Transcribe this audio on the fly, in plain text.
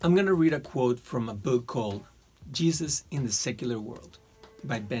I'm going to read a quote from a book called Jesus in the Secular World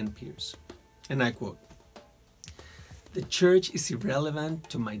by Ben Pierce. And I quote, "The church is irrelevant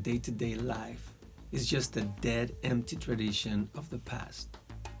to my day-to-day life. It's just a dead, empty tradition of the past."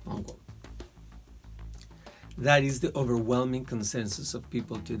 Unquote. That is the overwhelming consensus of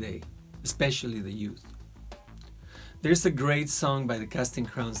people today, especially the youth. There's a great song by the Casting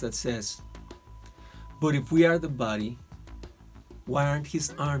Crowns that says, "But if we are the body, why aren't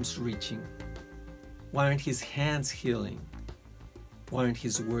his arms reaching? Why aren't his hands healing? Why aren't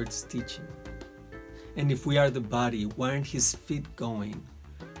his words teaching? And if we are the body, why aren't his feet going?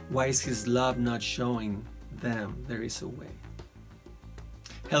 Why is his love not showing them there is a way?"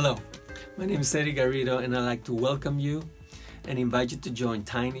 Hello, my name is Eddie Garrido, and I'd like to welcome you and invite you to join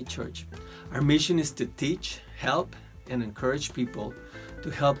Tiny Church. Our mission is to teach, help, and encourage people to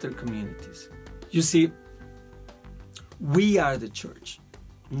help their communities. You see, we are the church,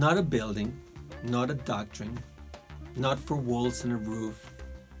 not a building, not a doctrine, not for walls and a roof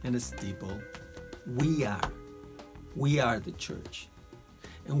and a steeple. We are the church,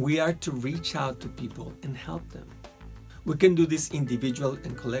 and we are to reach out to people and help them. We can do this individually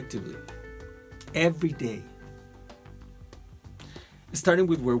and collectively, every day, starting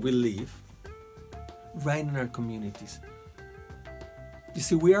with where we live, right in our communities. You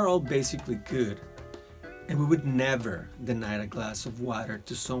see, we are all basically good, and we would never deny a glass of water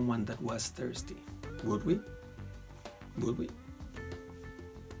to someone that was thirsty. Would we? Would we?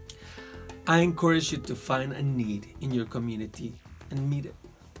 I encourage you to find a need in your community and meet it.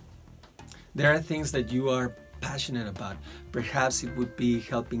 There are things that you are passionate about. Perhaps it would be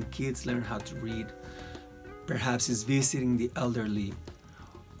helping kids learn how to read. Perhaps it's visiting the elderly.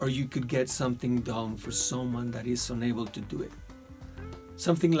 Or you could get something done for someone that is unable to do it.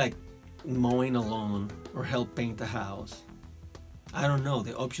 Something like mowing a lawn or help paint a house. I don't know,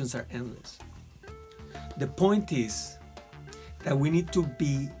 the options are endless. The point is that we need to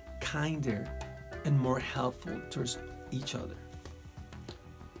be kinder and more helpful towards each other.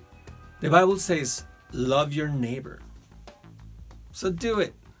 The Bible says, love your neighbor. So do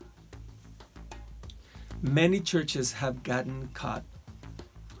it. Many churches have gotten caught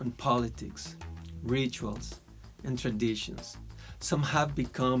on politics, rituals, and traditions. Some have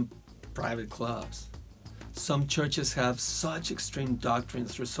become private clubs. Some churches have such extreme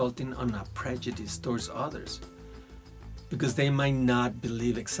doctrines resulting in a prejudice towards others because they might not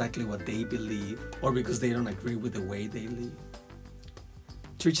believe exactly what they believe or because they don't agree with the way they live.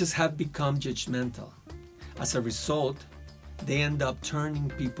 Churches have become judgmental. As a result, they end up turning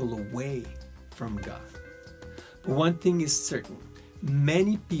people away from God. But one thing is certain,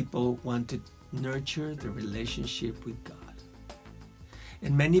 many people want to nurture the relationship with God.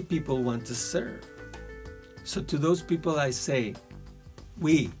 And many people want to serve. So to those people I say,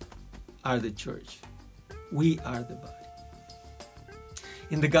 we are the church. We are the body.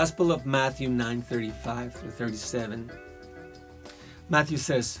 In the Gospel of Matthew 9:35 through 37, Matthew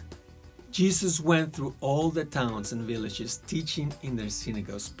says, Jesus went through all the towns and villages, teaching in their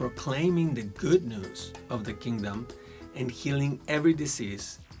synagogues, proclaiming the good news of the kingdom and healing every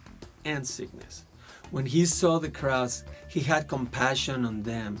disease and sickness. When he saw the crowds, he had compassion on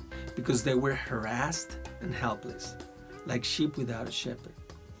them because they were harassed and helpless, like sheep without a shepherd.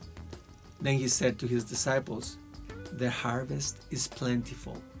 Then he said to his disciples, "The harvest is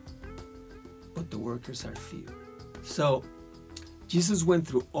plentiful, but the workers are few." So, Jesus went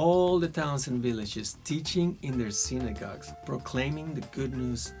through all the towns and villages, teaching in their synagogues, proclaiming the good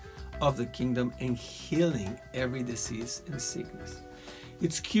news of the kingdom and healing every disease and sickness.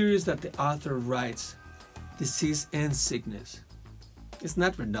 It's curious that the author writes, disease and sickness. It's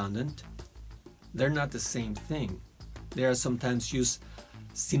not redundant. They're not the same thing. They are sometimes used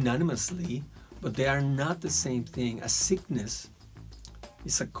synonymously, but they are not the same thing. A sickness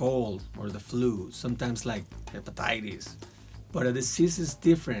is a cold or the flu, sometimes like hepatitis. But a disease is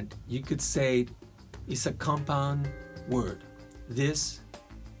different. You could say it's a compound word. This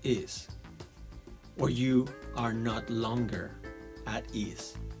is. Or you are not longer at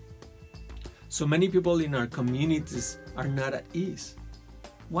ease. So many people in our communities are not at ease.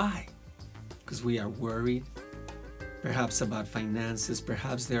 Why? Because we are worried, perhaps about finances,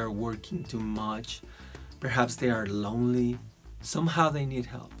 perhaps they are working too much, perhaps they are lonely, somehow they need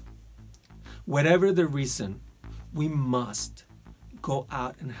help. Whatever the reason, we must go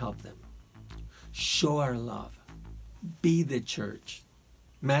out and help them. Show our love. Be the church.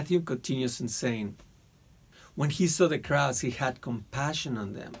 Matthew continues in saying, when he saw the crowds, he had compassion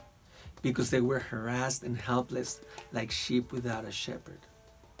on them because they were harassed and helpless like sheep without a shepherd.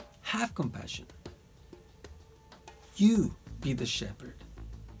 Have compassion. You be the shepherd.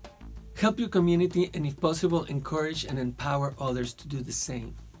 Help your community and, if possible, encourage and empower others to do the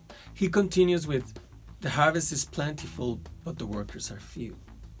same. He continues with, the harvest is plentiful, but the workers are few.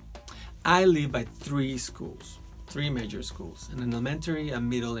 I live by three major schools, an elementary, a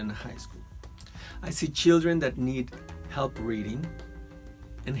middle, and a high school. I see children that need help reading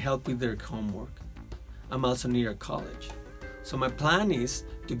and help with their homework. I'm also near a college. So my plan is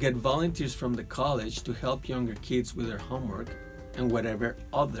to get volunteers from the college to help younger kids with their homework and whatever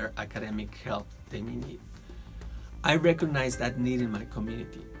other academic help they may need. I recognize that need in my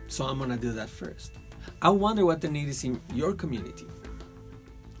community, so I'm gonna do that first. I wonder what the need is in your community.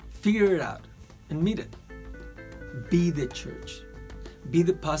 Figure it out and meet it. Be the church. Be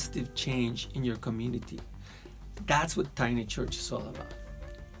the positive change in your community. That's what Tiny Church is all about.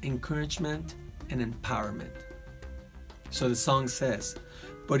 Encouragement and empowerment. So the song says,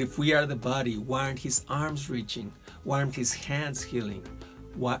 but if we are the body, why aren't his arms reaching? Why aren't his hands healing?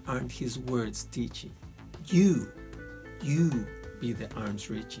 Why aren't his words teaching? You be the arms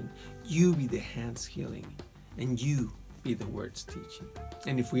reaching. You be the hands healing. And you be the words teaching.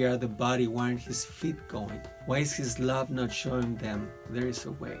 And if we are the body, why aren't his feet going? Why is his love not showing them there is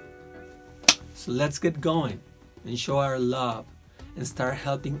a way? So let's get going and show our love and start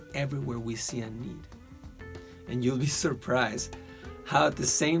helping everywhere we see a need. And you'll be surprised how at the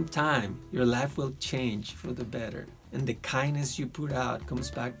same time your life will change for the better, and the kindness you put out comes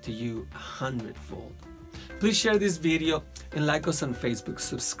back to you 100-fold. Please share this video and like us on Facebook.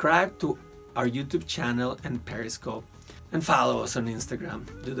 Subscribe to our YouTube channel and Periscope, and follow us on Instagram.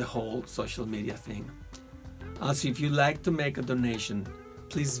 Do the whole social media thing. Also, if you'd like to make a donation,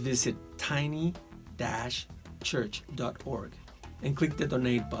 please visit tiny-church.org and click the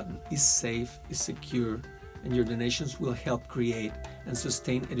donate button. It's safe, it's secure, and your donations will help create and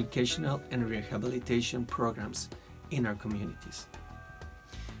sustain educational and rehabilitation programs in our communities.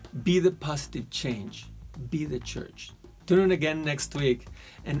 Be the positive change. Be the church. Tune in again next week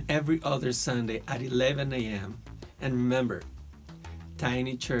and every other Sunday at 11 a.m. And remember,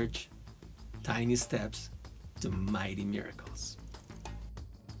 tiny church, tiny steps to mighty miracles.